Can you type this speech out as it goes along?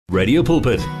Radio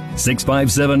Pulpit,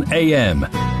 657 AM.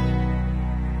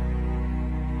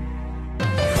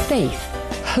 Faith,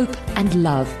 hope and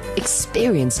love.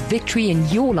 Experience victory in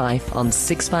your life on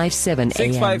 657 AM.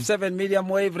 657 Medium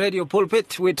Wave Radio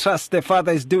Pulpit. We trust the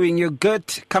Father is doing you good.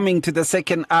 Coming to the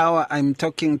second hour, I'm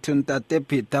talking to Ntate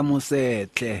Peter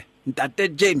Mosehle,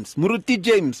 Ntate James, Muruti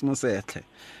James Mosehle.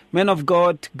 Man of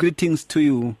God, greetings to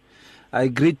you. I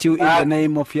greet you in the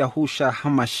name of Yahushua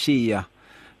HaMashiach,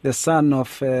 the son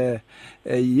of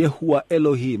Yahuwah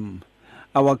Elohim,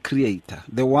 our Creator,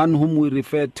 the one whom we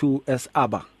refer to as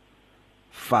Abba,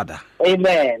 Father.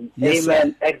 Amen. Yes,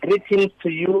 Amen. A greeting to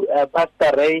you,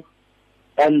 Pastor Ray,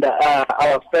 and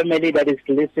our family that is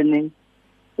listening.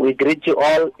 We greet you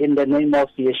all in the name of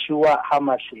Yeshua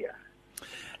HaMashiach.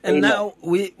 And Amen. now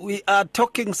we are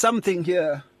talking something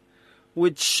here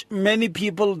which many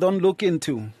people don't look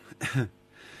into.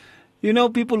 You know,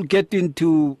 people get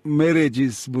into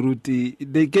marriages, Buruti.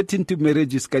 They get into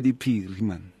marriages, Kadipiri,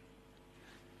 man.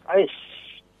 Aish.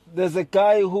 There's a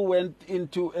guy who went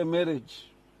into a marriage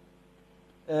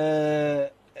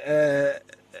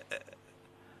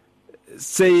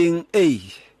saying, hey,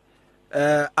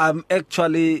 I'm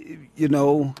actually,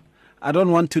 I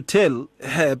don't want to tell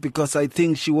her because I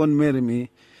think she won't marry me.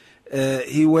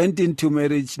 He went into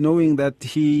marriage knowing that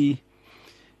he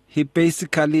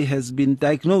basically has been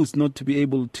diagnosed not to be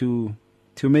able to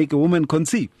make a woman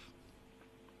conceive.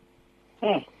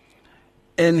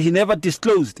 And he never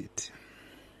disclosed it.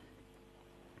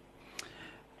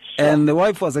 And the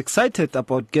wife was excited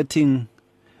about getting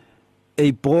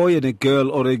a boy and a girl,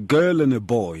 or a girl and a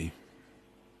boy.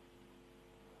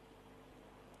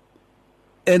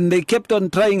 And they kept on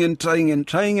trying and trying and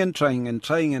trying and trying and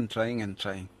trying and trying and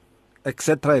trying,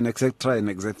 etc. and etc. and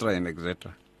etc. and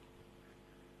etc.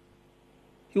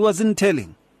 He wasn't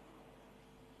telling.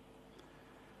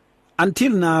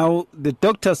 Until now, the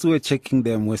doctors who were checking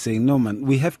them were saying, no, man,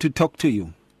 we have to talk to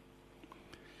you.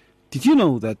 Did you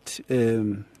know that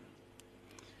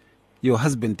your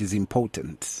husband is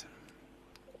important?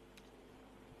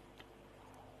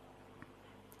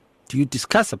 Do you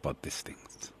discuss about these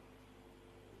things?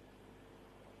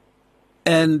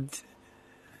 And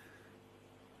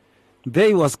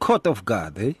there was caught off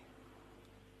guard, eh?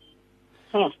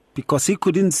 Because he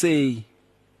couldn't say,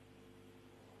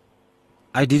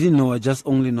 I didn't know, I just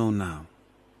only know now.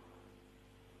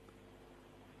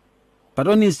 But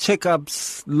on his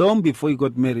checkups, long before he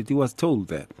got married, he was told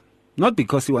that. Not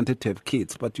because he wanted to have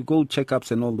kids, but you go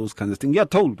checkups and all those kinds of things. You're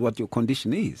told what your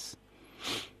condition is.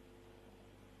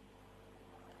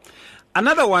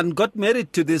 Another one got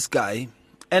married to this guy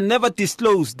and never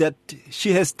disclosed that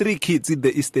she has 3 kids in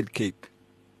the Eastern Cape.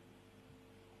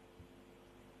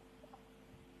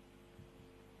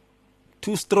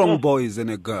 Two strong boys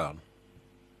and a girl.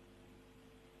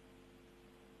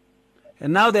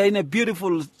 And now they're in a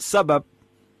beautiful suburb,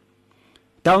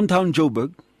 downtown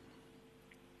Joburg.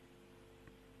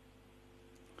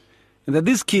 And that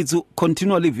these kids will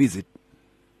continually visit.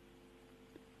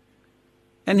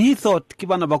 And he thought,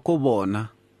 Kibana bakobona.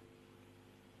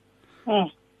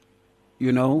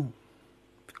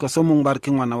 Because there's no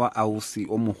ausi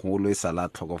omoholo sala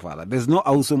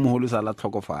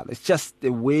tlhokofala. It's just a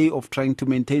way of trying to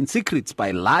maintain secrets by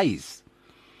lies.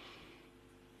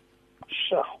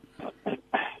 Sure.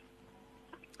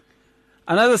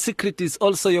 Another secret is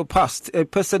also your past. A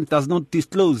person does not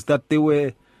disclose that they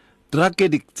were drug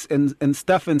addicts and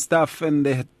stuff, and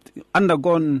they had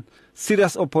undergone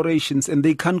serious operations and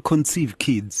they can't conceive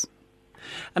kids.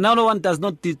 Another one does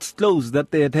not disclose that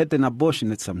they had an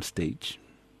abortion at some stage.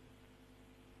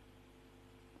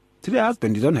 To the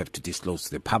husband, you don't have to disclose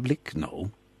to the public. No,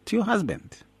 to your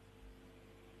husband.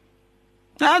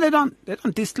 No, they don't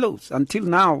disclose until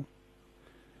now.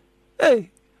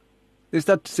 Hey, they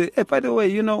start to say, hey, by the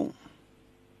way,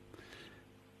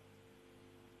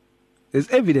 there's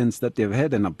evidence that they've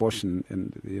had an abortion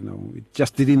and, it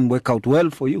just didn't work out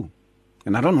well for you.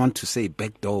 And I don't want to say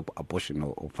backdoor abortion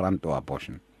or front door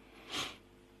abortion.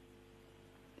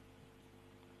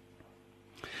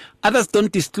 Others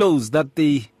don't disclose that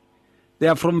they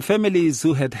are from families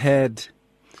who had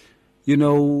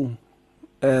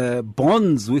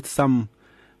bonds with some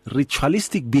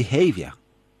ritualistic behavior.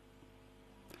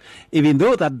 Even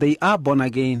though that they are born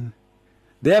again,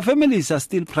 their families are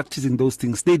still practicing those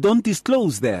things. They don't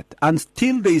disclose that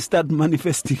until they start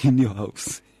manifesting in your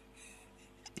house.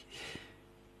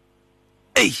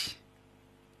 Hey!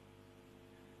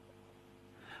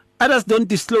 Others don't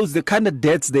disclose the kind of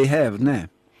debts they have, nah?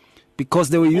 Because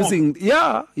they were using,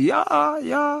 And you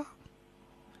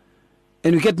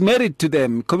get married to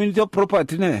them, community of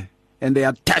property, nah? And they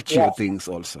attach your things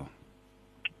also.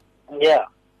 Yeah.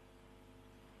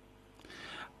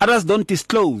 Others don't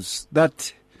disclose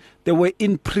that they were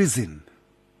in prison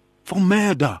for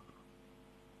murder.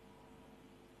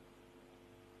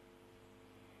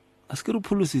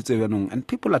 And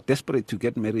people are desperate to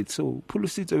get married, so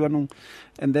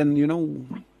and then, you know,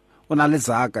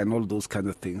 and all those kinds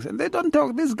of things. And they don't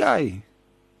talk this guy.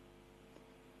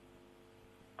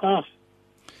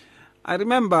 I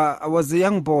remember I was a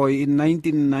young boy in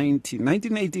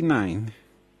 1989,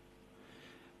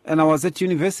 and I was at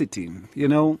university, you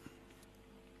know,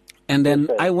 and then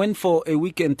I went for a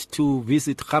weekend to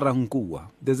visit Ga-Rankuwa.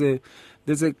 There's a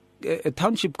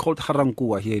township called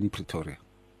Ga-Rankuwa here in Pretoria.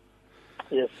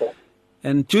 Yes, sir.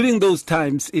 And during those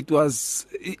times, it was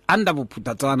under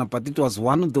Bophuthatswana, but it was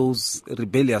one of those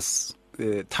rebellious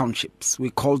townships. We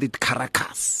called it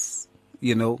Caracas,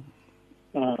 you know.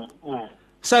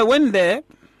 So I went there,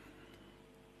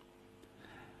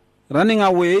 running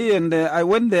away, and I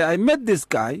went there. I met this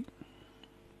guy,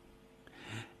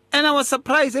 and I was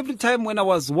surprised every time when I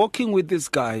was walking with this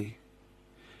guy,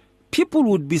 people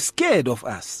would be scared of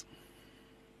us.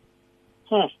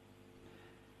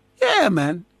 Yeah,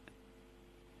 man.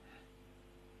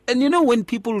 And you know, when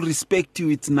people respect you,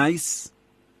 it's nice.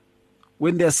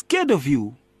 When they're scared of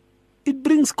you, it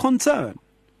brings concern.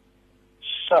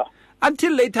 Sure.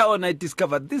 Until later on, I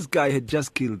discovered this guy had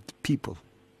just killed people.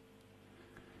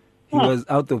 He was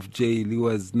out of jail. He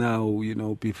was now, you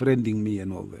know, befriending me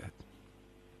and all that.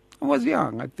 I was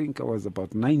young. I think I was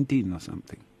about 19 or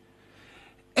something.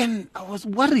 And I was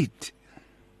worried.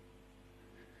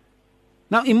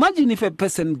 Now, imagine if a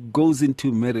person goes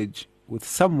into marriage with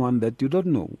someone that you don't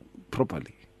know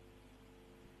properly.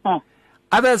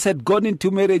 Others had gone into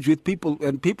marriage with people,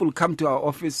 and people come to our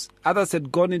office. Others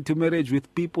had gone into marriage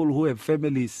with people who have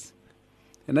families.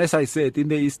 And as I said, in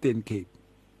the Eastern Cape,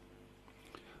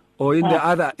 or in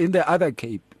the other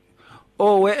Cape,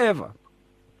 or wherever.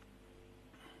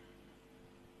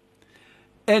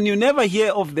 And you never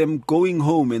hear of them going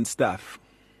home and stuff.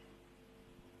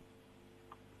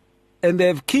 And they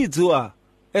have kids who are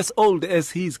as old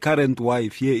as his current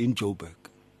wife here in Joburg.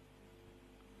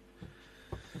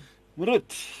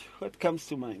 Murut, what comes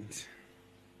to mind?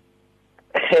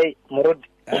 Hey, Murut.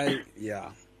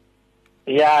 Yeah.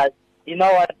 Yeah, you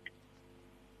know what?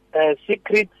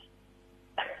 Secrets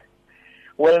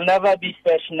will never be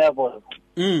fashionable.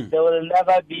 They will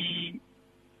never be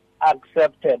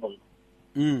acceptable.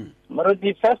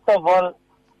 Murut, first of all,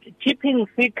 keeping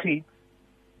secrets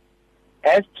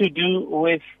has to do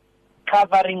with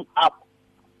covering up.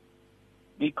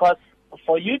 Because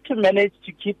for you to manage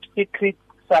to keep secrets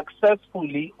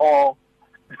successfully, or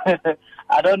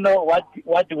I don't know what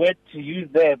word to use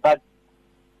there, but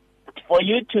for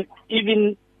you to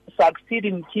even succeed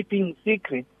in keeping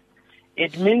secrets,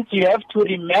 it means you have to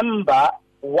remember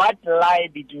what lie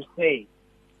did you say.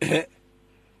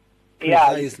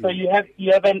 Yeah, so you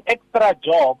have an extra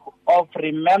job of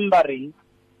remembering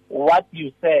what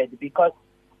you said, because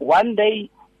one day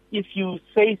if you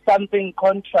say something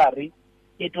contrary,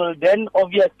 it will then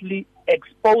obviously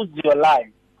expose your lie.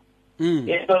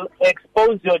 It will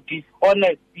expose your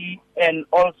dishonesty, and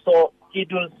also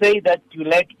it will say that you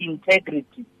lack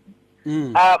integrity.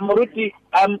 Muruti,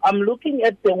 I'm looking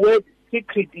at the word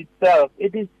secret itself.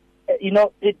 It is,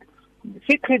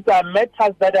 secrets are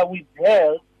matters that are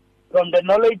withheld from the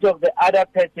knowledge of the other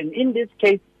person. In this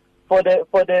case, for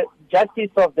the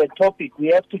justice of the topic,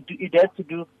 it has to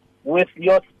do with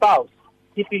your spouse,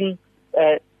 keeping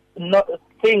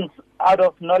things out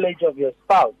of knowledge of your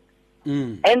spouse.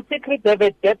 And secrets have a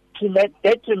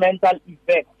detrimental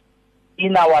effect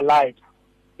in our lives,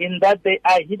 in that they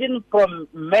are hidden from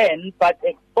men but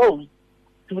exposed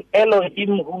to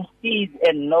Elohim, who sees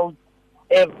and knows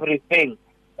everything.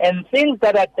 And things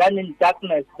that are done in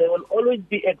darkness, they will always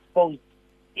be exposed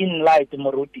in light,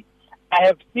 Moruti. I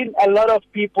have seen a lot of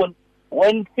people,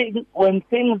 when things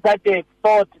that they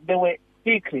thought they were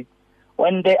secrets,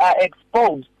 when they are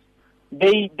exposed,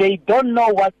 they don't know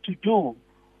what to do.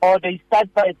 Or they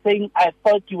start by saying, I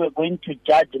thought you were going to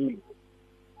judge me.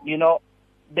 You know,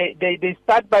 they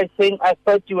start by saying, I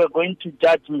thought you were going to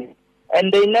judge me.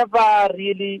 And they never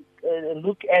really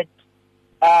look at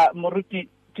Moruti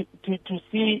to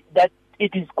see that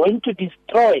it is going to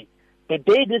destroy. The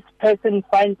day this person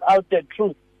finds out the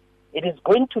truth, it is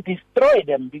going to destroy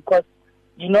them, because,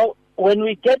 you know, when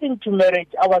we get into marriage,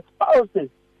 our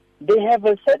spouses, they have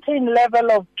a certain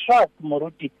level of trust,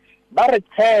 Moruti.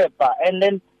 And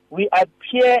then we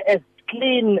appear as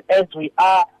clean as we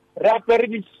are,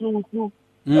 especially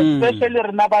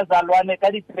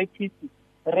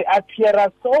we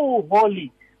appear so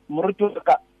holy.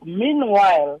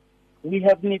 Meanwhile, we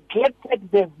have neglected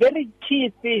the very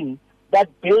key thing that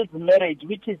builds marriage,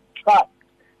 which is trust.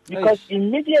 Because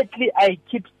immediately I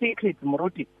keep secrets,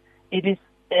 Muruti, it is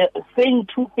saying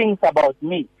two things about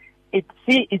me. It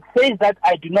says that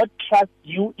I do not trust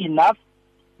you enough,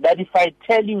 that if I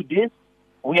tell you this,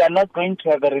 we are not going to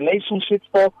have a relationship,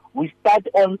 so we start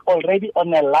already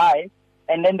on a lie.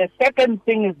 And then the second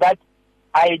thing is that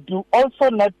I do also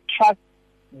not trust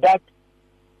that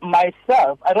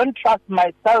myself, I don't trust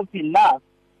myself enough,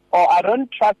 or I don't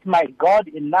trust my God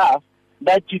enough,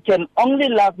 that you can only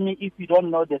love me if you don't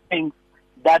know the things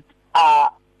that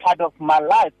are part of my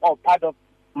life or part of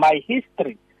my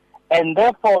history. And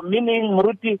therefore, meaning,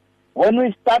 Muruti, when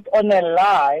we start on a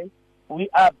lie, we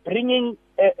are bringing,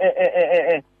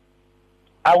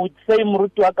 I would say,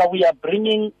 Murutuaka, we are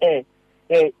bringing a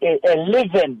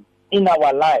leaven in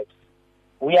our lives.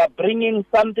 We are bringing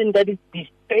something that is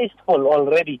distasteful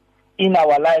already in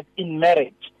our life, in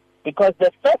marriage. Because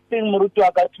the first thing,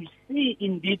 Murutuaka, to see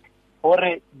indeed,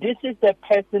 this is the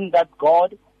person that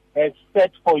God has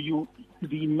set for you to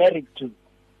be married to.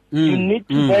 You need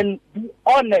to then be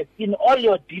honest in all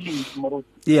your dealings, Muruti.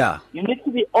 Yeah. You need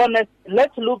to be honest.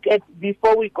 Let's look at,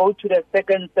 before we go to the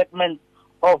second segment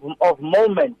of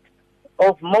moments,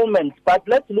 but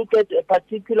let's look at a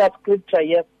particular scripture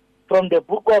here from the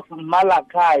book of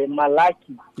Malachi.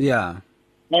 Yeah.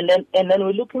 And then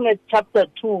we're looking at chapter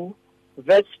 2,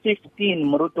 verse 15,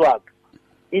 Murutuak.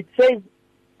 It says,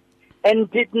 and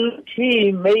didn't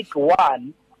he make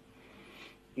one,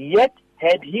 yet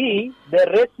had he the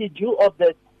residue of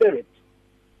the Spirit,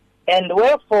 and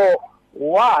wherefore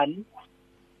one,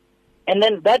 and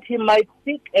then that he might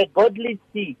seek a godly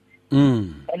seed.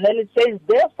 And then it says,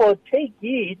 therefore take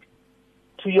heed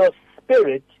to your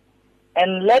spirit,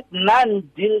 and let none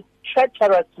deal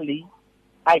treacherously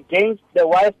against the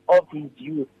wife of his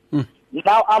youth.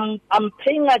 Now I'm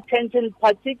paying attention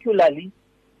particularly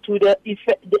to the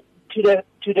effect, to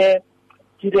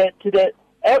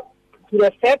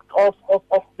the fact of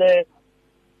the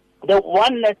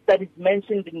oneness that is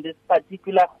mentioned in this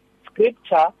particular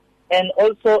scripture, and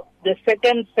also the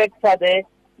second factor there,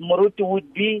 Muruti,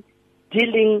 would be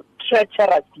dealing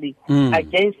treacherously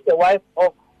against the wife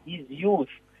of his youth.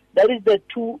 That is the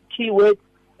two key words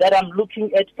that I'm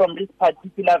looking at from this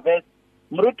particular verse.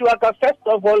 Murutuaka, first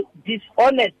of all,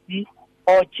 dishonesty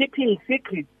or keeping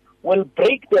secrets will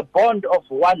break the bond of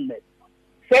oneness.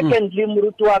 Secondly,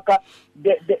 Murutuaka,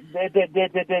 the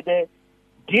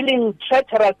dealing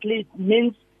treacherously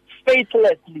means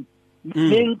faithlessly,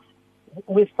 means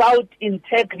without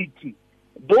integrity.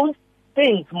 Those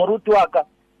things, Murutuaka,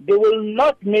 they will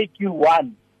not make you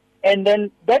one. And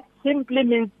then that simply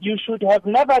means you should have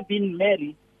never been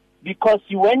married, because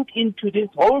you went into this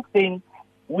whole thing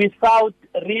without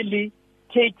really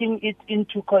taking it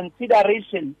into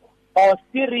consideration or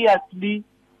seriously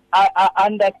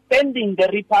understanding the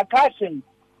repercussions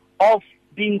of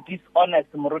being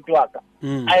dishonest, Murutuaka.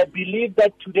 I believe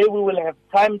that today we will have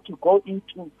time to go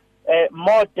into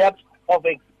more depth of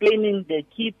explaining the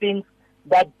key things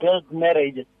that build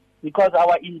marriages, because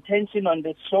our intention on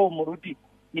the show, Muruti,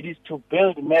 it is to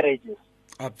build marriages.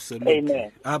 Absolutely.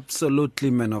 Amen.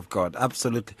 Absolutely, man of God.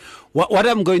 Absolutely. What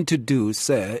I'm going to do,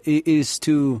 sir, is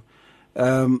to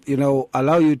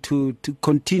allow you to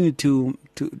continue to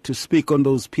speak on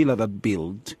those pillars that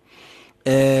build,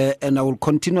 and I will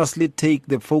continuously take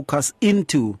the focus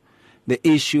into the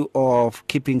issue of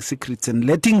keeping secrets and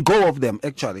letting go of them.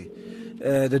 Actually,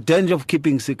 the danger of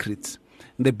keeping secrets,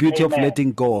 the beauty of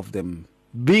letting go of them,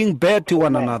 being bare to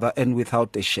one another and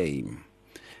without a shame.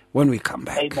 When we come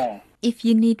back. Amen. If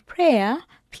you need prayer,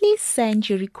 please send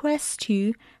your request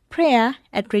to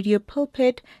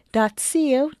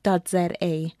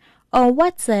prayer@radiopulpit.co.za or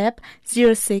WhatsApp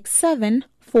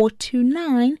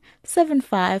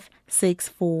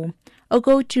 067-429-7564, or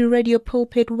go to Radio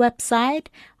Pulpit website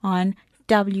on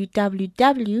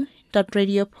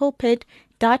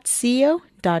www.radiopulpit.co.za.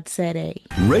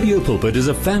 Radio Pulpit is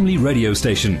a family radio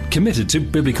station committed to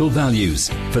biblical values.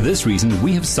 For this reason,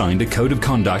 we have signed a code of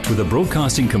conduct with the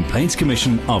Broadcasting Complaints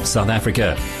Commission of South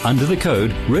Africa. Under the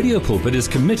code, Radio Pulpit is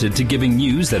committed to giving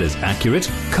news that is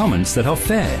accurate, comments that are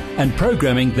fair, and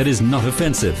programming that is not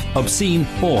offensive, obscene,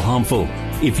 or harmful.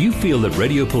 If you feel that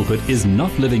Radio Pulpit is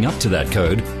not living up to that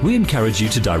code, we encourage you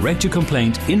to direct your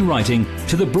complaint in writing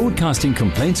to the Broadcasting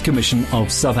Complaints Commission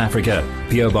of South Africa,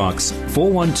 PO Box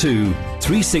 412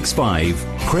 365,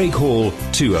 Craig Hall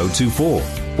 2024,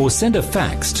 or send a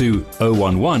fax to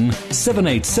 011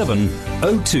 787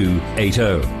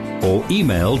 0280. or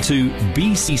email to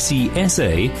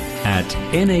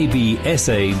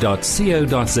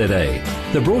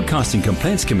bccsa@nabsa.co.za. The Broadcasting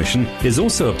Complaints Commission is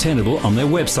also obtainable on their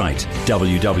website,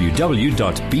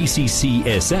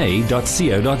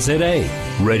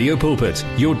 www.bccsa.co.za. Radio Pulpit,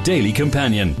 your daily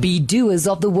companion. Be doers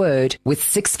of the word with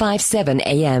 657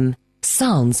 AM.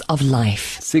 Sounds of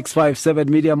life.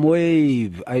 657 medium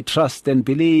wave. I trust and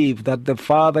believe that the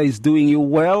Father is doing you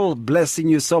well, blessing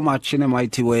you so much in a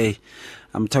mighty way.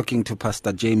 I'm talking to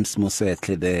Pastor James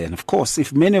Mosetle there. And of course,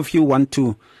 if many of you want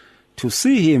to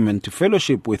see him and to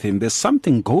fellowship with him, there's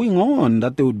something going on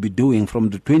that they would be doing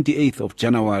from the 28th of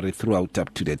January throughout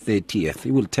up to the 30th. He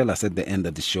will tell us at the end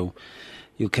of the show.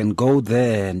 You can go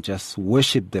there and just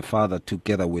worship the Father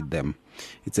together with them.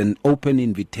 It's an open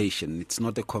invitation. It's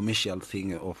not a commercial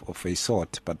thing of a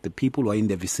sort, but the people who are in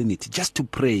the vicinity, just to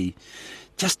pray,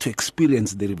 just to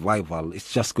experience the revival,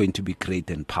 it's just going to be great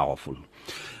and powerful.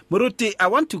 Muruti, I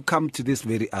want to come to this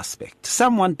very aspect.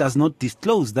 Someone does not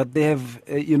disclose that they have,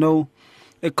 a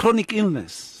chronic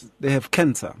illness. They have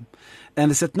cancer.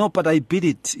 And they said, no, but I beat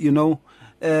it, it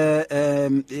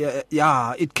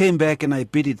came back and I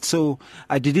beat it. So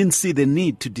I didn't see the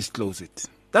need to disclose it.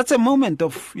 That's a moment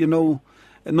of,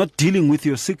 not dealing with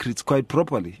your secrets quite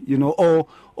properly, or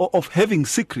of having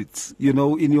secrets,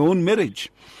 in your own marriage.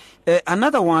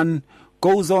 Another one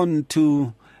goes on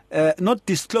to not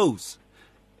disclose.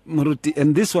 Muruti,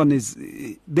 and this one is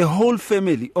the whole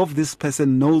family of this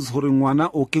person knows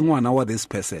Huringwana or Kingwana or this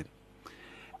person,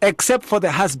 except for the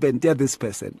husband, yeah, this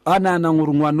person.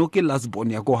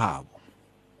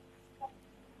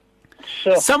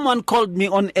 Sure. Someone called me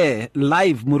on air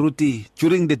live, Muruti,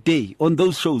 during the day on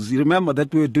those shows. You remember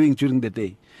that we were doing during the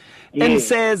day, and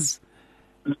says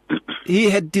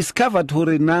he had discovered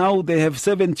Hore now they have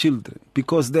 7 children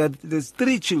because there's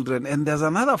 3 children and there's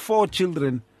another 4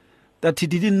 children that he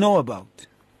didn't know about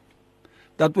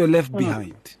that were left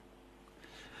behind.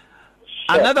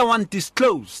 Sure. Another one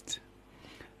disclosed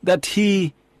that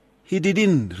he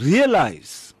didn't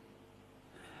realize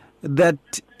that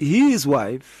his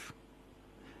wife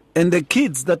and the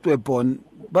kids that were born,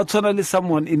 but suddenly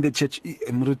someone in the church,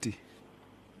 Mruti.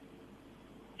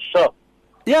 Sure.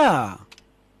 Yeah.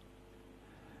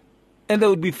 And they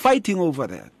would be fighting over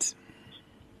that.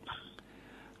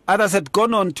 Others had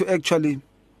gone on to actually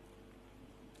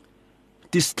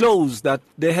disclose that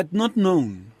they had not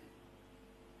known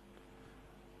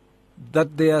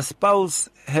that their spouse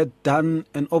had done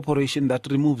an operation that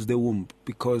removes the womb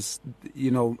because,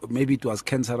 maybe it was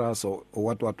cancerous or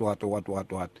what.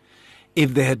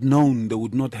 If they had known, they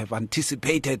would not have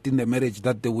anticipated in the marriage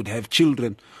that they would have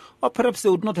children, or perhaps they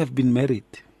would not have been married.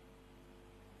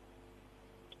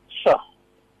 Sure.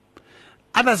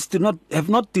 Others have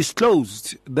not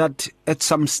disclosed that at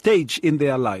some stage in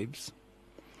their lives,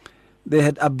 they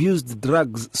had abused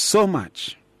drugs so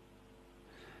much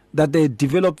that they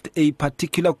developed a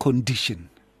particular condition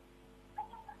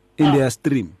in their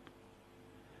stream.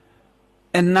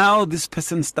 And now this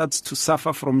person starts to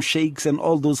suffer from shakes and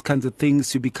all those kinds of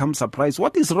things. You become surprised.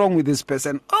 What is wrong with this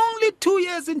person? Only 2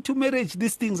 years into marriage,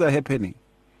 these things are happening.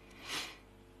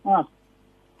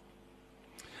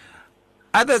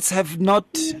 Others have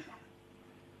not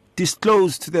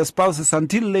disclosed to their spouses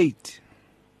until late,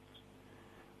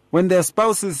 when their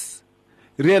spouses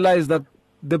realize that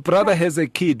the brother has a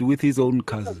kid with his own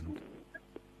cousin.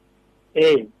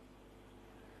 Hey.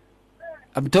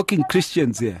 I'm talking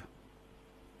Christians here.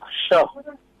 Sure.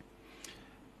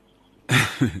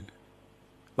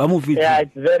 Yeah,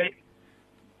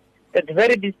 it's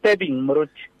very disturbing, Murut.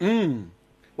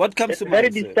 What comes to mind? Very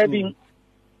disturbing.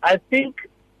 I think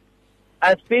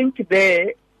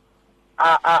they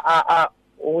are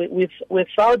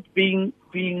without being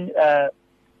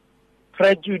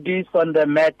prejudiced on the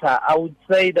matter. I would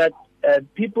say that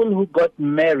people who got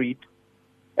married,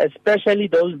 especially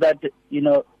those that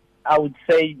I would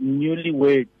say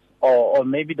newlyweds, or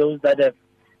maybe those that have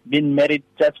been married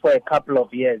just for a couple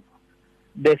of years.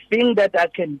 The thing that I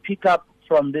can pick up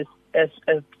from this,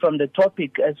 from the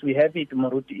topic as we have it,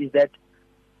 Maruti, is that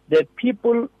the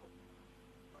people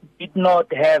did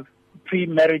not have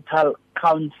premarital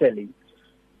counseling.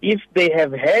 If they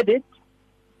have had it,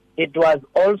 it was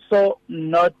also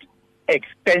not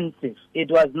extensive. It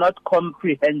was not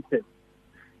comprehensive.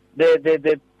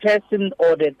 The person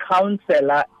or the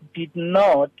counselor did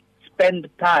not spend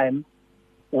time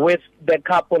with the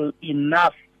couple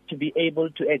enough to be able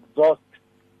to exhaust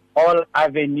all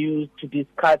avenues to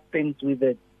discuss things with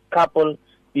the couple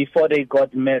before they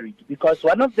got married. Because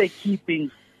one of the key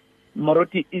things,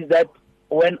 Moruti, is that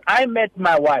when I met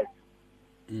my wife,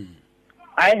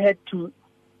 I had to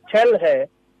tell her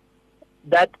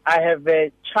that I have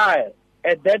a child,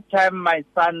 at that time my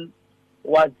son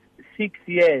was 6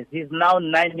 years. He's now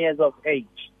 9 years of age.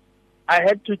 I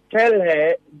had to tell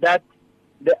her that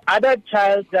the other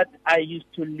child that I used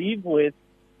to live with,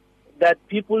 that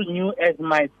people knew as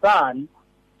my son,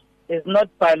 is not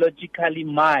biologically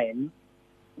mine,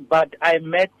 but I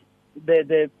met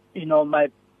the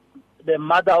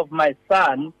mother of my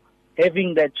son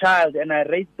having the child, and I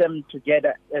raised them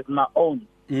together as my own.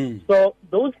 So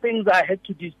those things I had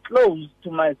to disclose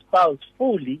to my spouse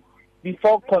fully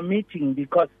before committing,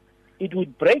 because it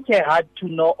would break her heart to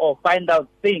know or find out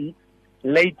things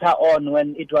later on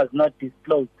when it was not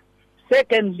disclosed.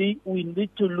 Secondly, we need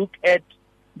to look at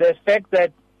the fact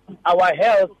that our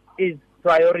health is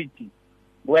priority.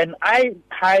 When I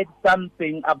hide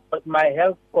something about my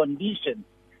health condition,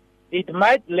 it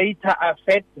might later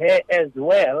affect her as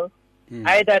well,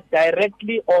 either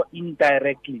directly or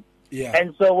indirectly. Yeah.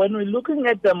 And so when we're looking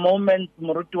at the moment,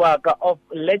 Murutuaka, of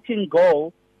letting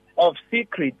go of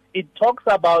secrets, it talks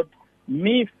about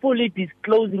me fully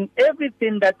disclosing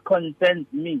everything that concerns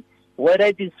me, whether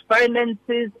it is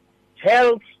finances,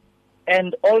 health,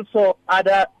 and also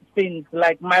other things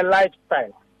like my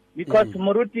lifestyle. Because,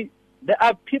 Muruti, there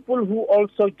are people who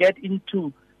also get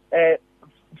into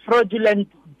fraudulent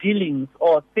dealings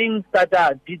or things that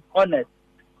are dishonest.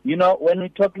 You know, when we're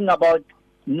talking about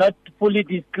not fully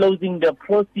disclosing the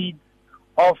proceeds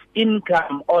of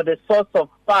income or the source of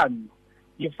funds,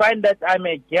 you find that I'm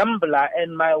a gambler,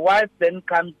 and my wife then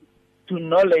comes to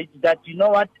knowledge that, you know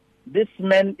what, this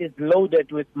man is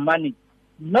loaded with money,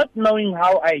 not knowing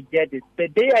how I get it. The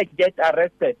day I get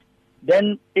arrested,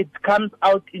 then it comes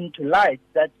out into light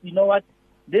that, you know what,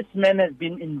 this man has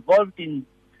been involved in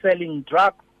selling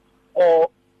drugs or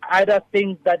other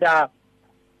things that are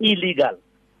illegal.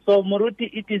 So, Muruti,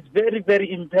 it is very,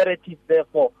 very imperative,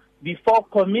 therefore, before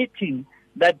committing,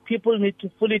 that people need to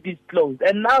fully disclose.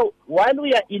 And now, while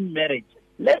we are in marriage,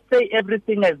 let's say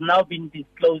everything has now been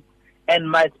disclosed and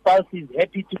my spouse is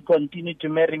happy to continue to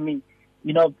marry me,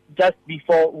 you know, just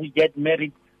before we get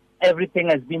married, everything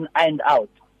has been ironed out.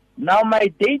 Now, my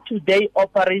day-to-day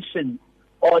operations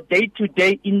or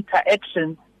day-to-day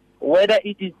interactions, whether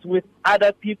it is with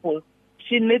other people,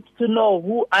 she needs to know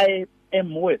who I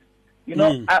am with. You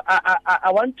know,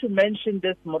 I want to mention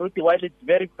this, Muruti, while it's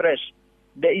very fresh.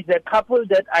 There is a couple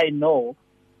that I know.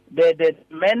 The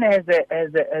man has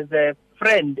a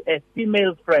friend, a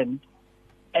female friend,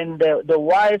 and the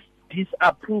wife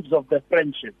disapproves of the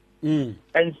friendship.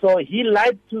 And so he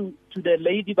lied to the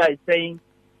lady by saying,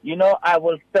 you know, I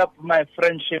will stop my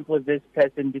friendship with this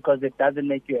person because it doesn't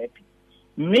make you happy.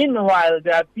 Meanwhile,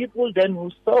 there are people then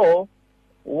who saw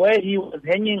where he was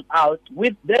hanging out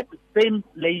with that same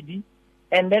lady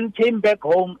and then came back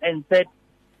home and said,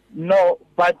 no,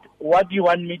 but what do you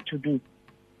want me to do?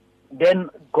 Then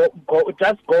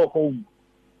just go home.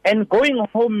 And going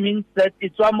home means that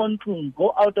it's Wamontung,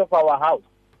 go out of our house.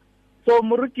 So,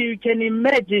 Muruti, you can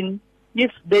imagine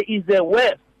if there is a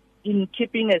worth in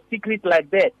keeping a secret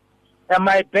like that. Am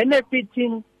I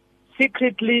benefiting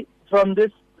secretly from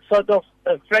this sort of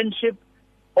friendship,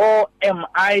 or am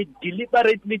I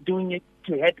deliberately doing it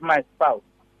to hurt my spouse?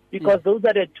 Because those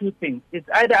are the two things. It's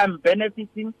either I'm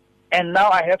benefiting and now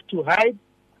I have to hide,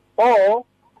 or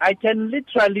I can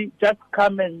literally just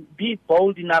come and be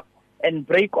bold enough and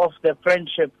break off the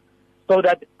friendship so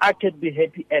that I can be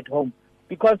happy at home.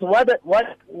 Because what does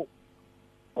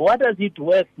it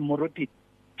worth, Muruti,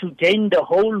 to gain the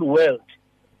whole world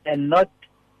and not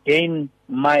gain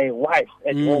my wife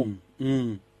at home?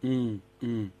 You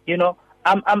know,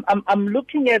 I'm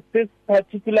looking at this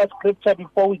particular scripture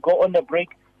before we go on the break.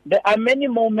 There are many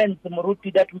moments,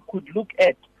 Muruti, that we could look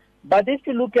at. But if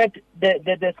you look at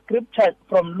the scripture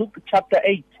from Luke chapter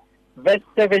 8, verse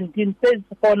 17, says,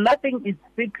 for nothing is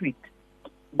secret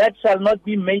that shall not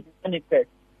be made manifest,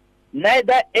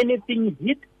 neither anything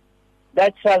hid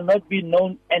that shall not be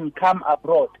known and come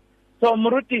abroad. So,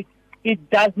 Muruti, it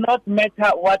does not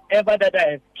matter whatever that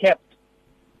I have kept,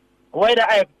 whether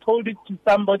I have told it to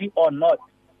somebody or not,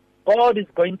 God is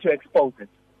going to expose it.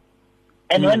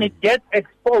 And when it gets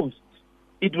exposed,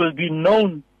 it will be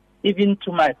known even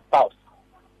to my spouse.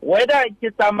 Whether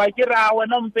because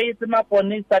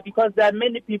there are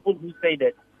many people who say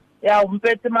that. Yeah, I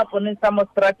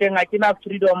can have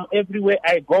freedom everywhere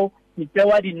I go.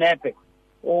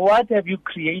 What have you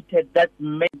created that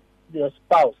made your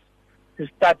spouse to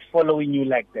start following you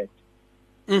like that?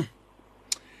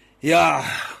 Yeah,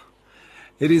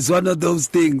 it is one of those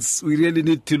things we really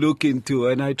need to look into,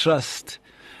 and I trust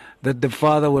that the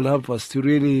Father will help us to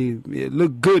really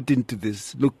look good into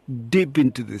this, look deep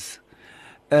into this.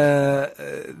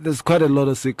 There's quite a lot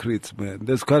of secrets, man.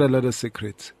 There's quite a lot of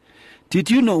secrets. Did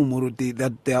you know, Muruti,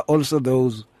 that there are also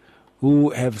those who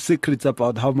have secrets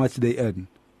about how much they earn?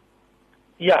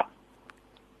 Yeah.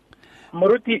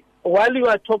 Muruti, while you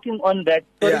are talking on that,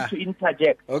 sorry Yeah. to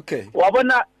interject. Okay.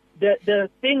 Wabona, the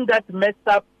thing that messed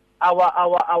up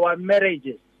our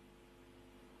marriages,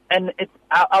 and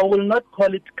I will not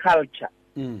call it culture,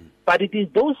 but it is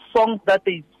those songs that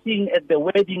they sing at the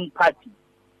wedding party,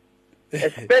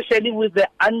 especially with the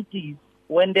aunties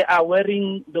when they are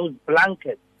wearing those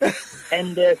blankets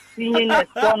and they're singing a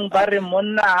song bare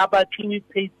monna haba tliwi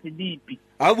pay sleepy.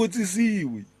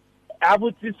 Abutsisiwe.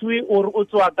 Abutsiswe or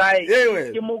otswa kae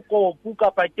Ewe. ke mokopu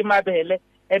kapa ke mabele,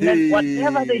 and then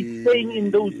whatever they saying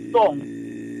in those songs,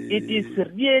 it is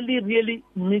really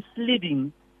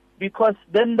misleading, because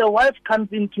then the wife comes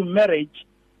into marriage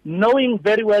knowing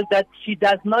very well that she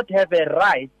does not have a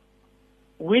right,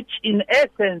 which in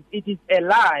essence it is a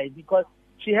lie, because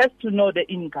she has to know the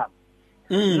income.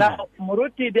 Now,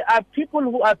 Muruti, there are people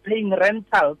who are paying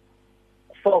rentals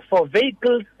for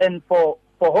vehicles and for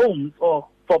homes or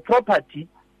for property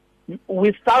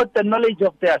without the knowledge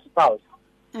of their spouse,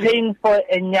 paying for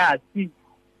a nyasi,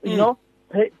 you know,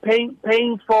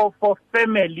 paying for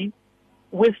family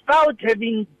without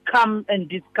having come and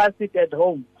discuss it at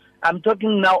home. I'm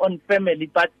talking now on family,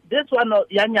 but this one,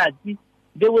 yanyasi,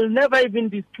 they will never even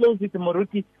disclose it,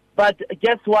 Muruti. But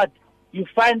guess what? You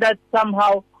find that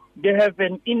somehow they have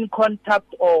an in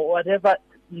contact or whatever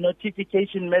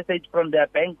notification message from their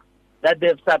bank that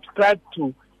they've subscribed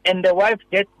to, and the wife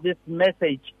gets this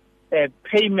message,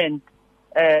 payment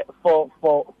for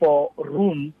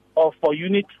room or for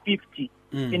unit 50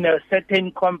 in a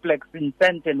certain complex in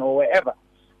Sandton or wherever.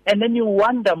 And then you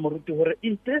wonder, Murutu,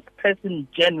 is this person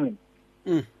genuine?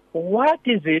 What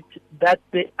is it that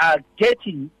they are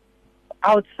getting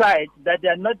outside that they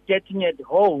are not getting at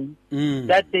home,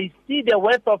 that they see the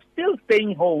worth of still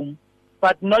staying home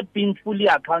but not being fully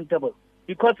accountable?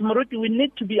 Because, Muruti, we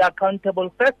need to be accountable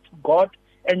first to God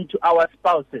and to our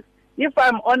spouses. If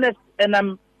I'm honest and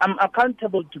I'm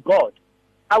accountable to God,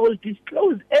 I will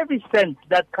disclose every cent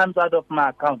that comes out of my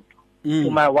account to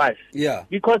my wife. Yeah.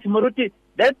 Because, Muruti,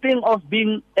 that thing of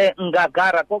being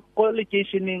ngagara,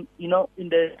 collocation, you know, in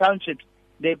the townships,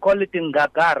 they call it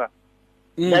ngagara.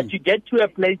 That you get to a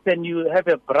place and you have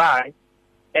a braai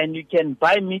and you can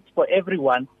buy meat for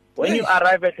everyone. When you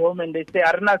arrive at home and they say,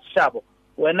 Arna Shabo,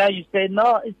 when you say,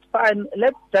 no, it's fine,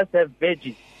 let's just have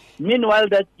veggies. Meanwhile,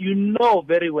 that you know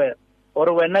very well,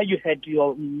 or when you had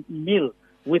your meal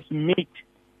with meat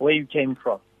where you came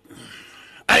from.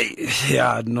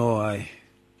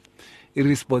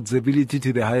 Irresponsibility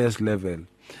to the highest level.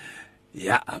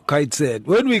 Yeah, quite sad.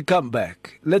 When we come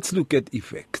back, let's look at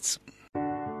effects.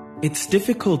 It's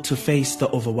difficult to face the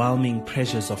overwhelming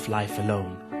pressures of life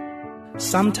alone.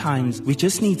 Sometimes we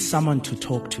just need someone to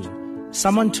talk to,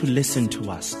 someone to listen to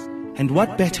us. And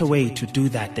what better way to do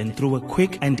that than through a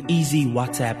quick and easy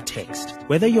WhatsApp text?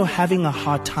 Whether you're having a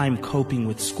hard time coping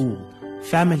with school,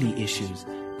 family issues,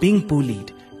 being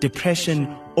bullied,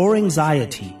 depression, or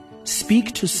anxiety,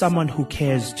 speak to someone who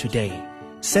cares today.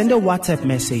 Send a WhatsApp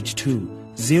message to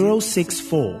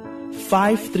 064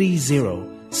 530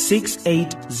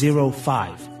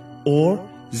 6805 or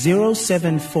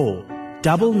 074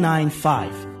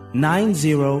 995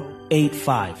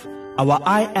 9085. Our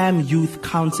I Am Youth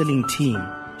Counseling team,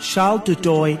 Charles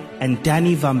Dudoy and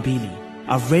Danny Vambili,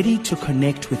 are ready to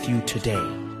connect with you today.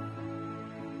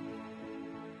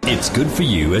 It's good for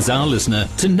you as our listener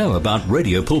to know about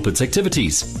Radio Pulpit's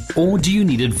activities. Or do you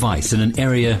need advice in an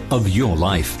area of your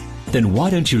life? Then why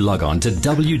don't you log on to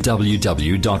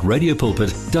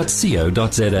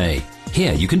www.radiopulpit.co.za.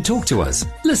 Here you can talk to us,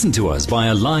 listen to us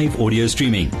via live audio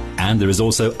streaming, and there is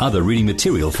also other reading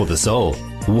material for the soul.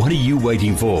 What are you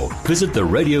waiting for? Visit the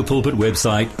Radio Pulpit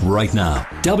website right now,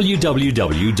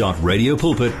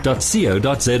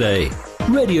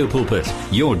 www.radiopulpit.co.za. Radio Pulpit,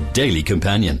 your daily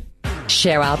companion.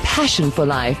 Share our passion for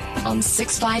life on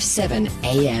 657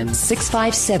 AM.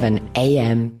 657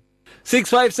 AM.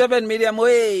 657 medium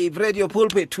wave, Radio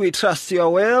Pulpit. We trust you are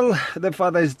well. The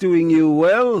Father is doing you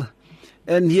well.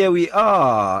 And here we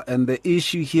are. And the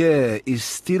issue here is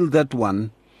still that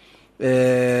one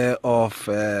of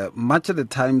much of the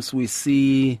times we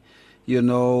see,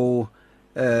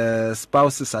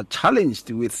 spouses are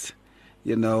challenged with,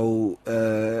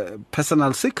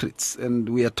 personal secrets. And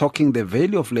we are talking the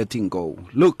value of letting go.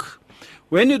 Look,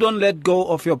 when you don't let go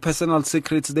of your personal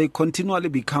secrets, they continually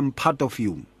become part of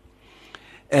you.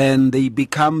 And they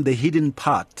become the hidden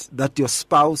part that your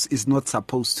spouse is not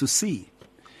supposed to see,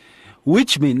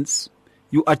 which means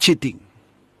you are cheating.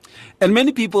 And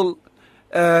many people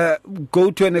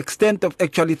go to an extent of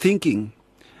actually thinking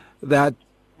that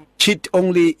cheat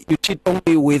only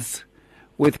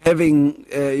with having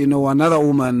another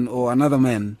woman or another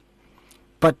man,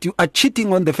 but you are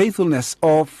cheating on the faithfulness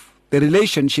of the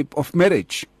relationship of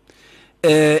marriage,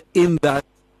 in that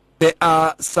there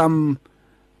are some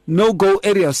no-go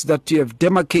areas that you have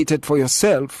demarcated for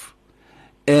yourself,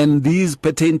 and these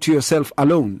pertain to yourself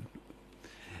alone.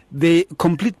 The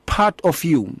complete part of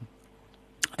you,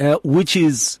 which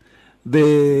is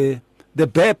the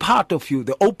bare part of you,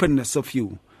 the openness of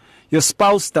you, your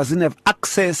spouse doesn't have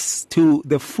access to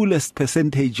the fullest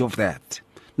percentage of that.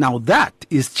 Now that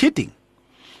is cheating.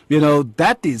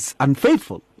 That is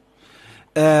unfaithful.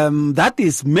 That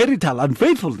is marital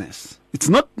unfaithfulness. It's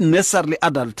not necessarily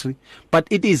adultery, but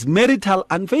it is marital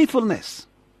unfaithfulness.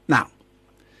 Now,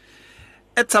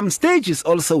 at some stages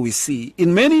also we see,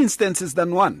 in many instances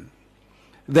than one,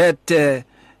 that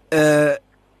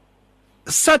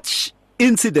such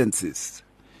incidences,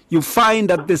 you find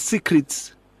that the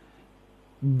secrets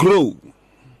grow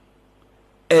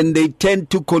and they tend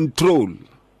to control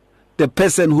the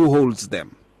person who holds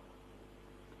them.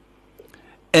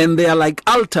 And they are like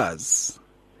altars.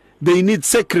 They need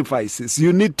sacrifices.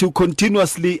 You need to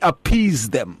continuously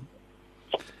appease them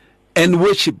and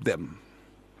worship them.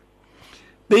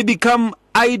 They become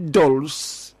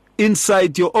idols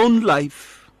inside your own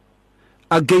life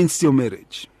against your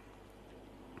marriage.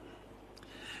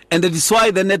 And that is why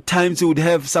then at times you would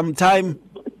have some time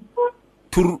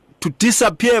to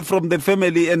disappear from the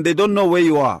family and they don't know where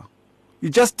you are. You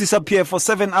just disappear for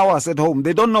 7 hours at home.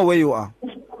 They don't know where you are.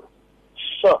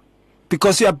 Sure.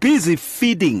 Because you are busy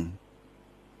feeding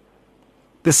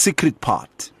the secret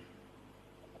part.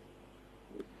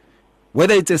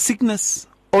 Whether it's a sickness,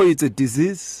 or it's a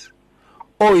disease,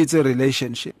 or it's a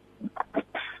relationship,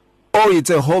 or it's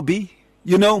a hobby,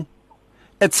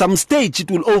 at some stage it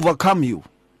will overcome you.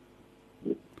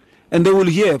 And they will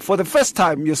hear, for the first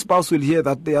time, your spouse will hear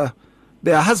that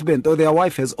their husband or their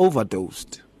wife has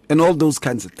overdosed, and all those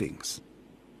kinds of things.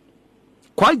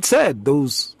 Quite sad,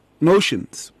 those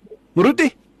notions.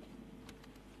 Muruti?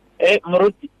 Hey,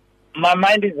 Muruti, my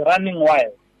mind is running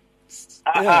wild.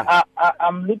 Yeah.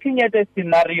 I'm looking at a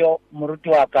scenario, Muruti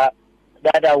Waka,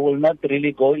 that I will not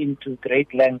really go into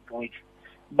great length with.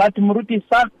 But Muruti,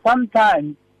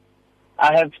 sometimes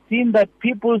I have seen that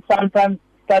people sometimes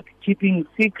start keeping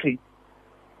secrets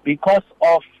because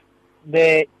of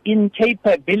the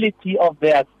incapability of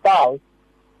their spouse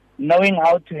knowing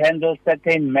how to handle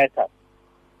certain matters.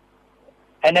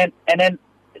 And then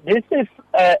this is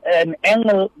an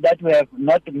angle that we have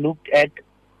not looked at,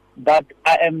 but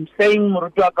I am saying,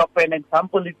 Murutuaka, for an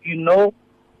example, if you know,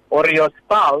 or your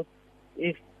spouse,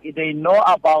 if they know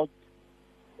about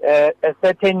a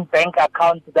certain bank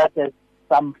account that has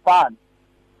some funds,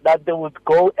 that they would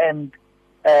go and,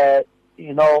 they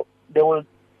will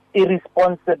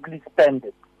irresponsibly spend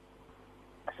it.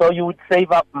 So you would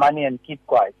save up money and keep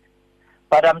quiet.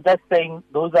 But I'm just saying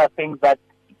those are things that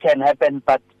can happen,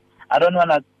 but I don't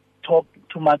want to talk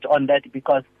too much on that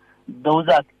because those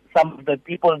are some of the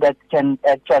people that can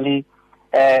actually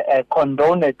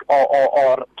condone it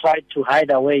or try to hide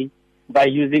away by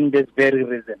using this very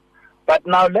reason. But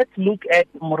now let's look at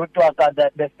Murutuaka,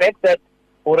 the fact that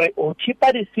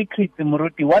Uchipa the secrets,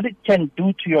 Muruti, what it can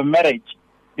do to your marriage.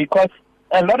 Because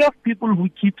a lot of people who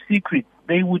keep secrets,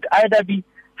 they would either be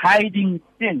hiding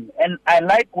sin. And I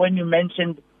like when you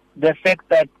mentioned the fact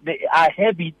that there are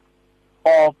habits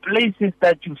or places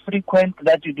that you frequent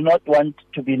that you do not want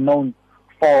to be known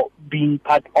for being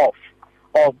part of,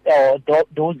 or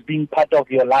those being part of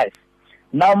your life.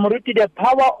 Now, Muruti, the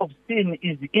power of sin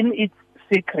is in its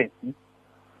secrecy.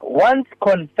 Once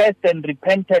confessed and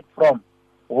repented from,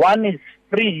 one is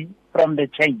free from the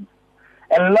chains.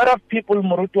 A lot of people,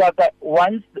 Muruti,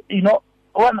 once,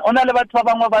 on a level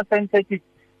of sensitive,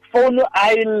 phone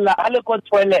I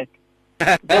toilet.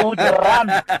 They would run.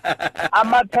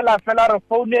 Amatela fella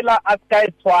phonela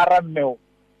askai twara meo.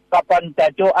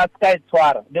 Kapantajo askai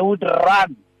twara. They would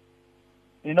run.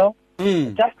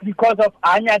 Just because of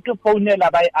anya to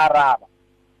phonela by Arab.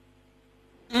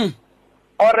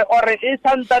 Or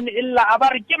isantan illa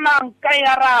abarikimang kay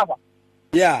Arab.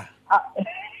 Yeah.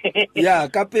 Yeah,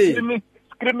 copy.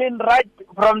 Screaming right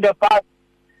from the past.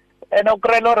 And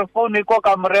okrelo phone ko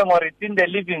kamreng or it's in the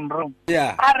living room.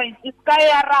 Yeah. Ari, it's kay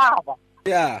Arab.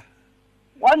 Yeah.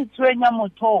 One twenya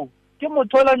moto. Ke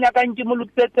motolo nya ka ntse mo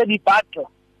lutsetse di patlo.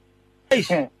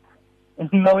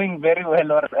 Knowing very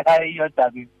well or you're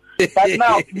talking. But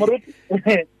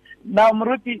now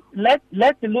Muruti,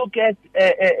 let's look at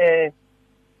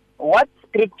what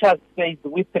scripture says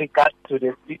with regard to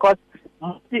this, because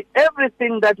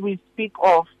everything that we speak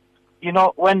of you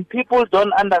know, when people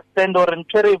don't understand or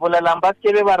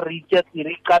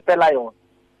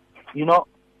you know,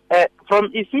 from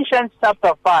Ephesians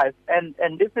chapter 5,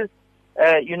 and this is,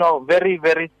 you know, very,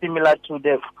 very similar to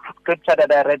the scripture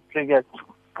that I read previously.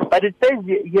 But it says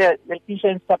here,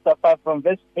 Ephesians chapter 5 from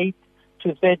verse 8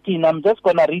 to 13. I'm just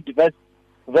going to read verse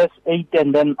 8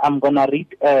 and then I'm going to read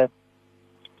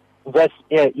verse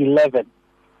 11.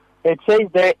 It says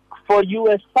there, for you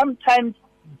were sometimes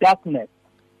darkness,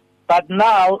 but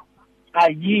now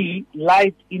are ye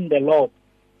light in the Lord.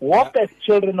 Walk as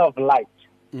children of light.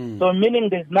 So meaning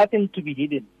there's nothing to be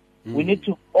hidden. We need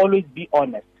to always be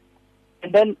honest.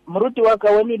 And then, Muruti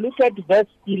Waka, when you look at verse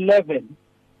 11,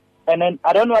 and then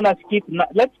I don't want to skip,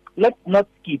 let's not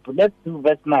skip, let's do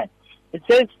verse 9. It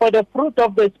says, for the fruit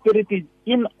of the Spirit is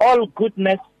in all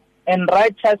goodness and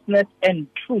righteousness and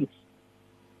truth.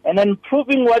 And then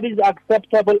proving what is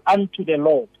acceptable unto the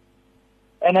Lord.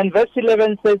 And then verse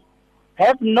 11 says,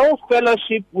 have no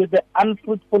fellowship with the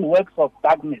unfruitful works of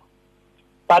darkness,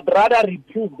 but rather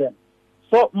reprove them.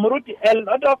 So, Muruti, a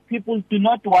lot of people do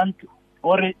not want to,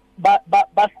 but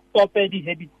stop the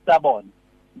habit stubborn.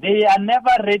 They are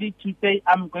never ready to say,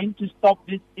 I'm going to stop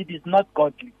this, it is not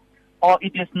godly, or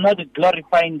it is not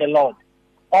glorifying the Lord,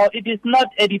 or it is not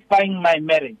edifying my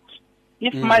marriage.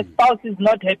 If my spouse is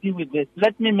not happy with this,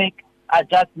 let me make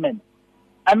adjustments.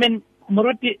 I mean,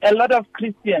 Muruti, a lot of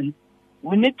Christians,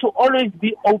 we need to always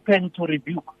be open to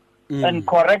rebuke and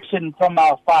correction from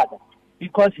our Father,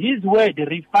 because His word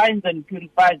refines and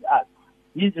purifies us.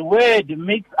 His word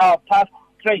makes our path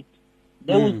straight,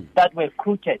 those that were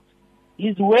crooked.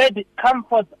 His word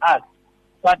comforts us,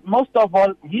 but most of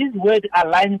all, His word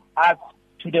aligns us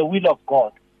to the will of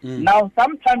God. Now,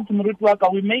 sometimes, Murutwaka,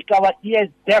 we make our ears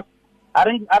deaf,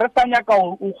 and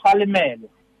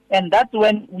that's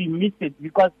when we miss it,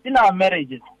 because in our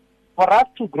marriages, for us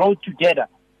to grow together,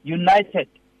 united,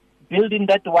 building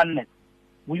that oneness,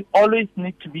 we always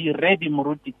need to be ready,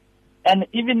 Muruti. And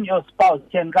even your spouse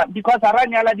can come, because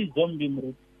Aranyala is zombie,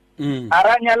 Muruti.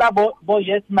 Aranyala bo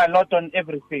yes, my Lord, on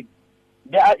everything.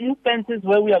 There are instances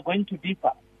where we are going to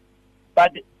differ,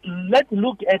 but let's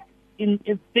look at in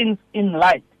things in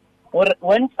light. Or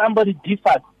when somebody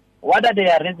differs, what are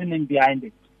their reasoning behind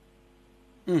it?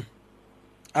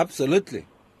 Absolutely.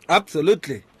 I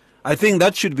think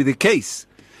that should be the case.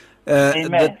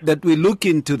 That we look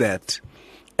into that.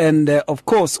 And of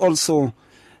course, also,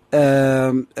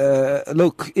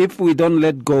 look, if we don't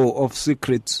let go of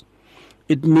secrets,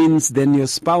 it means then your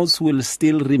spouse will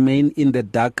still remain in the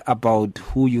dark about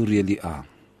who you really are.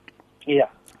 Yeah.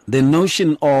 The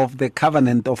notion of the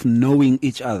covenant of knowing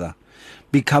each other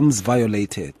becomes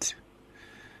violated.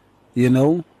 You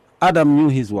know, Adam knew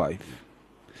his wife.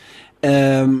 He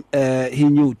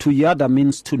knew. To yada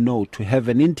means to know, to have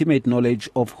an intimate knowledge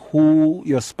of who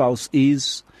your spouse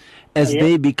is as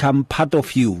they become part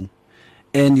of you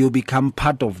and you become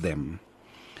part of them.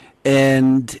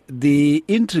 And the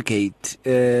intricate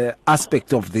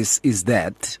aspect of this is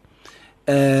that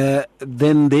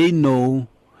then they know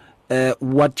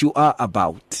what you are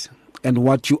about and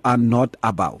what you are not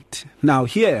about. Now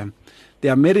here, they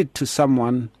are married to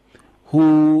someone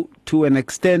who, to an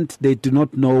extent, they do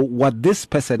not know what this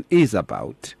person is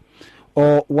about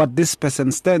or what this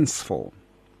person stands for.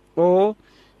 Or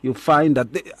you find that,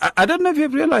 I don't know if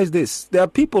you've realized this, there are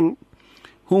people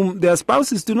whom their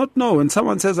spouses do not know. And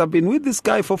someone says, I've been with this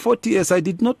guy for 40 years. I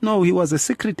did not know he was a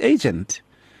secret agent.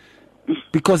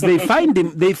 Because they found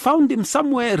him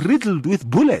somewhere riddled with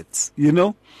bullets, you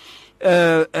know.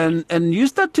 And you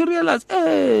start to realize,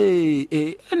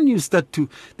 and you start to,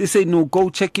 they say, no, go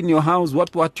check in your house.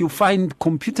 What you find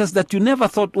computers that you never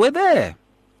thought were there.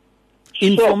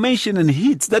 Information and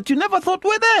hits that you never thought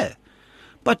were there.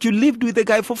 But you lived with the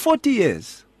guy for 40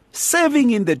 years,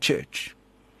 serving in the church,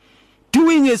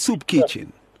 doing a soup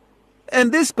kitchen.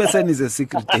 And this person is a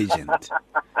secret agent.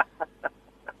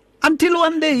 Until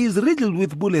one day he's riddled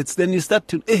with bullets, then you start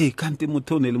to,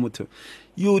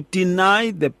 you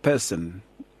deny the person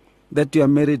that you are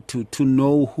married to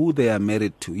know who they are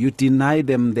married to. You deny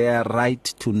them their right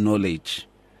to knowledge,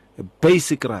 a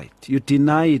basic right. You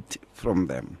deny it from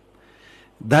them.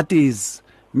 That is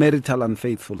marital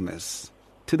unfaithfulness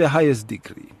to the highest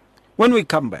degree. When we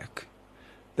come back,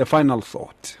 the final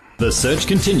thought. The search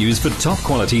continues for top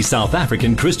quality South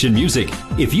African Christian music.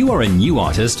 If you are a new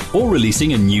artist or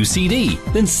releasing a new CD,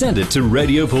 then send it to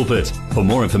Radio Pulpit. For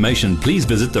more information, please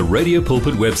visit the Radio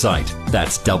Pulpit website.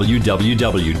 That's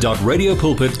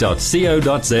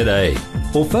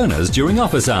www.radiopulpit.co.za. Or phone us during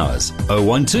office hours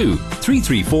 012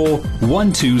 334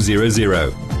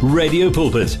 1200. Radio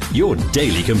Pulpit, your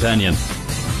daily companion.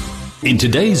 In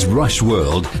today's rush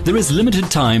world, there is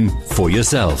limited time for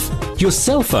yourself. Your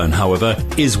cell phone, however,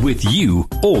 is with you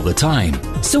all the time.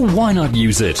 So why not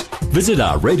use it? Visit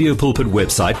our Radio Pulpit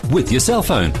website with your cell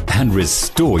phone and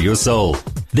restore your soul.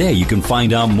 There you can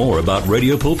find out more about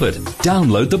Radio Pulpit.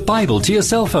 Download the Bible to your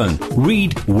cell phone.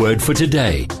 Read Word for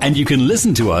Today. And you can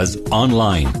listen to us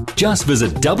online. Just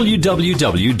visit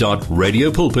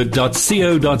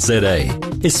www.radiopulpit.co.za.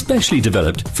 Especially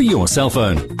developed for your cell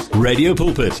phone. Radio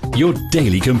Pulpit, your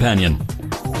daily companion.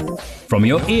 From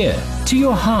your ear to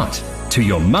your heart, to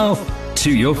your mouth, to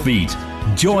your feet.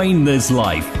 Join this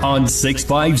life on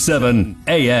 657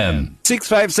 AM.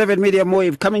 657 Medium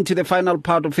Wave, coming to the final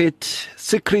part of it.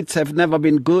 Secrets have never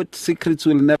been good. Secrets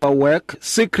will never work.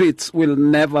 Secrets will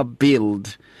never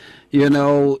build. You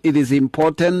know, it is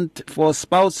important for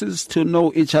spouses to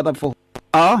know each other for who they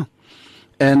are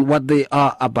and what they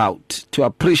are about, to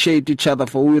appreciate each other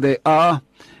for who they are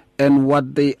and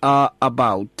what they are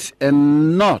about,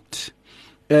 and not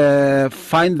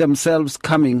find themselves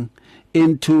coming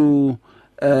into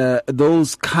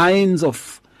those kinds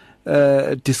of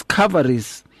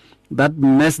discoveries that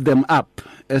mess them up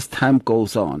as time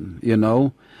goes on. You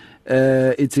know,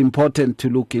 it's important to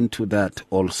look into that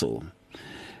also.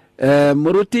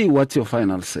 Muruti, what's your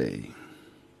final say?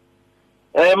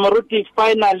 Muruti,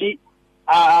 finally,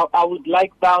 I would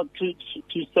like now to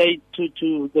say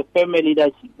to the family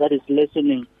that is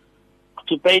listening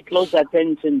to pay close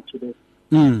attention to this.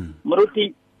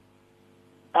 Muruti,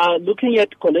 looking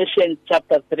at Colossians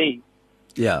chapter 3,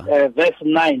 verse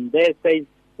 9, there says,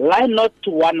 lie not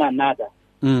to one another,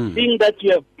 seeing that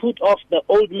you have put off the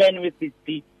old man with his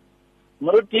deeds.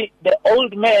 Muruti, the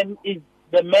old man is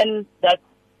the man that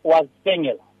was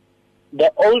single.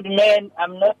 The old man,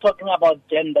 I'm not talking about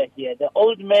gender here. The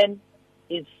old man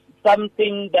is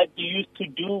something that you used to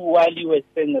do while you were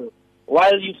single,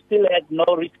 while you still had no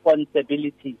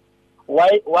responsibility,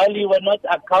 while you were not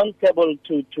accountable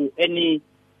to any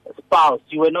spouse,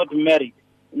 you were not married.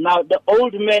 Now, the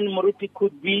old man, Muruti,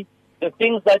 could be the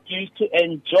things that you used to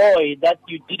enjoy that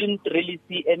you didn't really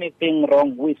see anything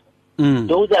wrong with.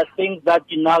 Those are things that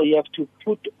you have to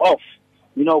put off.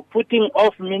 You know, putting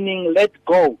off meaning let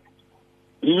go.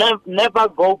 Never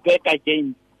go back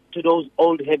again to those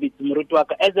old habits,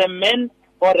 Murutuaka. As a man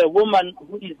or a woman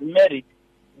who is married,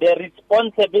 the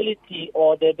responsibility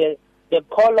or the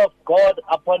call of God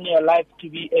upon your life to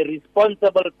be a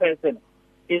responsible person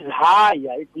is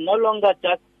higher. It's no longer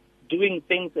just doing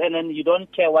things and then you don't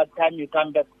care what time you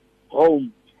come back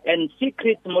home. And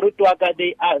secrets, Murutuaka,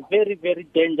 they are very, very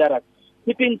dangerous.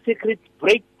 Keeping secrets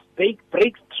breaks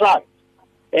trust,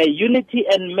 unity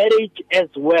and marriage as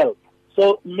well.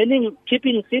 So meaning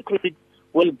keeping secrets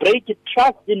will break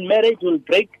trust in marriage, will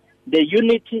break the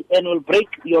unity and will break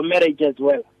your marriage as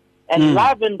well. And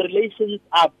love and relations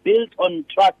are built on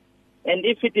trust. And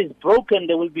if it is broken,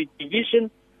 there will be division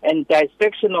and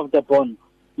dissection of the bond.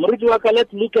 Murutuaka,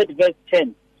 let's look at verse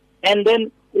 10. And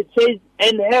then it says,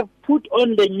 and have put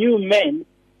on the new man,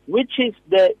 which is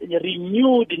the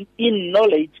renewed in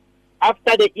knowledge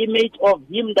after the image of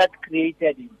him that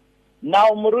created him.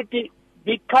 Now, Muruti,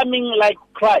 becoming like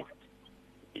Christ,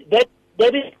 that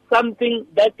is something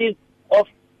that is of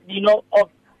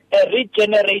a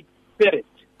regenerate spirit.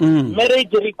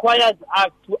 Marriage requires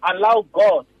us to allow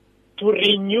God to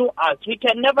renew us. We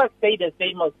can never stay the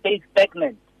same or stay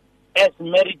stagnant as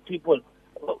married people.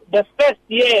 The first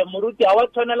year, Muruti,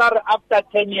 after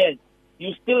 10 years,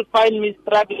 you still find me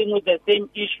struggling with the same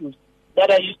issues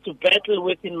that I used to battle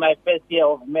with in my first year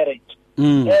of marriage.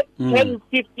 10, 15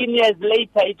 years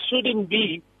later, it shouldn't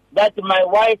be that my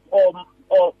wife or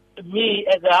me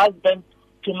as a husband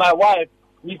to my wife,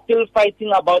 we're still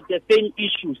fighting about the same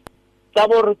issues.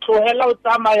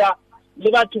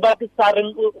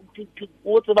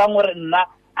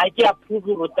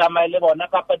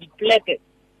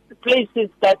 Places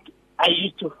that I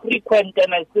used to frequent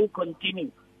and I still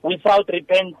continue without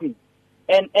repenting.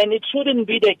 And it shouldn't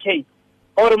be the case.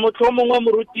 Or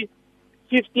Muruti,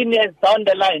 15 years down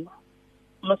the line,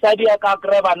 Musadi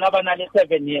Akakreva Nabanale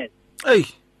 7 years. Hey.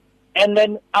 And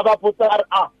then Abaputar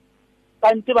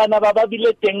Kantibana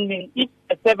Bababile Tengning, if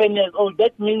 7 years old,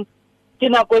 that means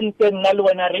Tina Quentin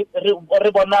Nalwana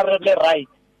Rebonarable right.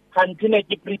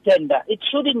 Kantineki pretender. It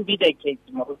shouldn't be the case,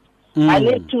 Muruti. I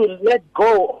need to let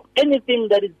go of anything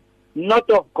that is not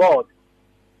of God,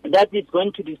 that is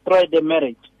going to destroy the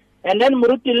marriage. And then,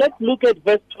 Muruti, let's look at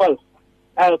verse 12.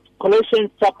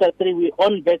 Colossians chapter 3, we're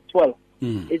on verse 12.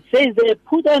 It says, they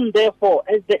put on therefore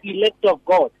as the elect of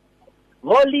God,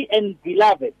 holy and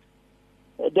beloved,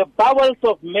 the bowels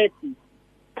of mercy,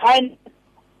 kindness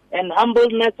and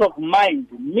humbleness of mind,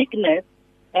 meekness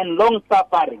and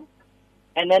long-suffering,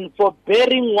 and then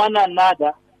forbearing one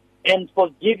another and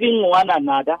forgiving one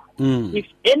another. If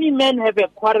any man have a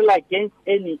quarrel against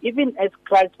any, even as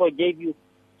Christ forgave you,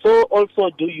 so also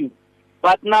do you.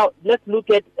 But now let's look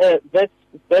at verse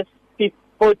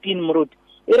 14, Murut.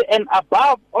 And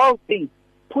above all things,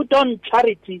 put on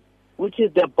charity, which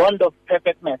is the bond of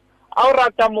perfectness.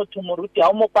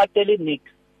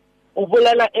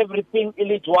 Everything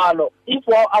if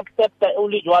you accept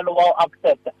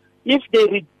accept. If they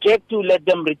reject you, let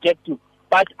them reject you.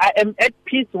 But I am at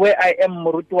peace where I am,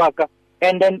 Murutuaka.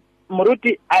 And then,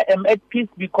 Muruti, I am at peace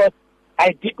because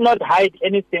I did not hide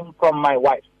anything from my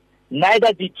wife.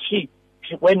 Neither did she.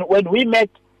 When we met,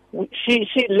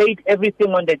 she laid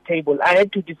everything on the table. I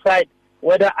had to decide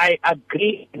whether I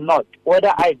agree or not,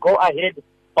 whether I go ahead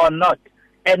or not.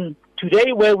 And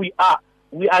today where we are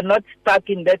not stuck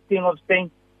in that thing of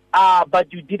saying,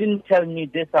 but you didn't tell me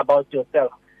this about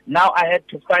yourself. Now I had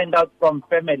to find out from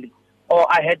family, or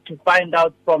I had to find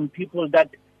out from people that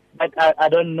I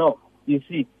don't know. You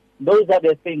see, those are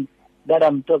the things that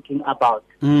I'm talking about.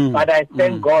 But I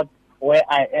thank God where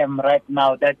I am right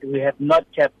now that we have not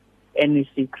kept any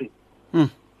secret.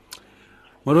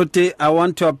 Muruti, I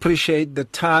want to appreciate the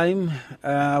time.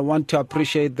 I want to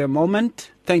appreciate the moment.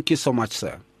 Thank you so much,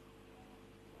 sir.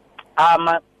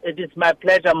 It is my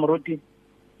pleasure, Muruti.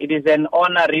 It is an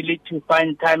honor really to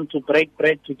find time to break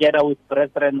bread together with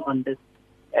brethren on this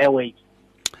airways.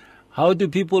 How do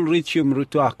people reach you,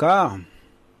 Murutuaka?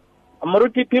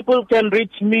 Muruti, people can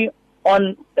reach me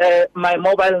on my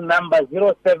mobile number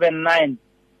 079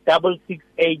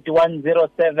 668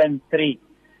 1073,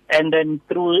 and then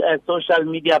through social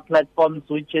media platforms,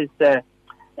 which is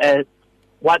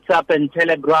WhatsApp and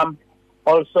Telegram,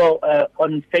 also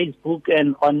on Facebook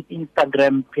and on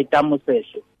Instagram, Peter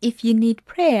Moseshe. If you need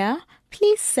prayer,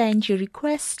 please send your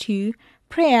request to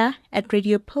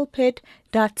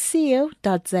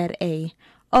prayer@radiopulpit.co.za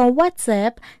or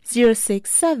WhatsApp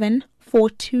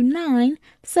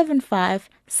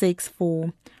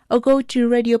 067-429-7564, or go to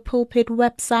Radio Pulpit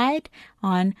website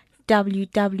on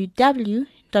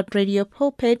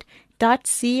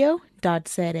www.radiopulpit.co.za.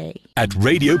 At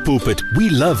Radio Pulpit, we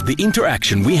love the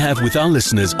interaction we have with our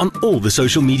listeners on all the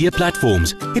social media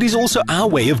platforms. It is also our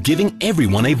way of giving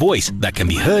everyone a voice that can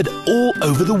be heard all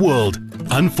over the world.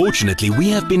 Unfortunately, we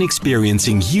have been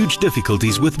experiencing huge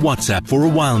difficulties with WhatsApp for a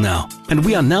while now, and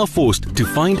we are now forced to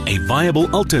find a viable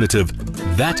alternative.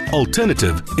 That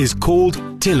alternative is called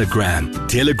Telegram.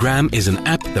 Telegram is an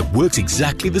app that works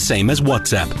exactly the same as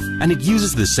WhatsApp, and it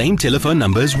uses the same telephone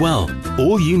number as well.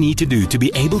 All you need to do to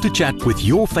be able to chat with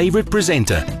your favorite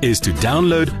presenter is to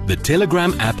download the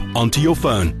Telegram app onto your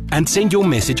phone and send your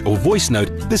message or voice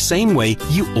note the same way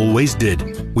you always did.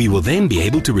 We will then be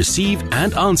able to receive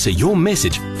and answer your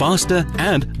message faster,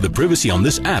 and the privacy on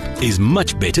this app is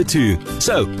much better too.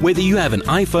 So, whether you have an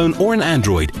iPhone or an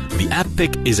Android, the app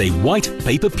pic is a white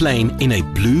paper plane in a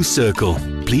blue circle.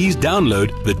 Please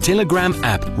download the Telegram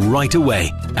app right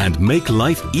away and make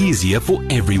life easier for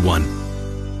everyone.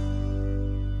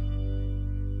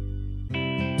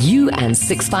 You and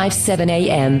 657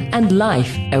 AM and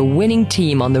Life, a winning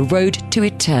team on the road to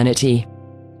eternity.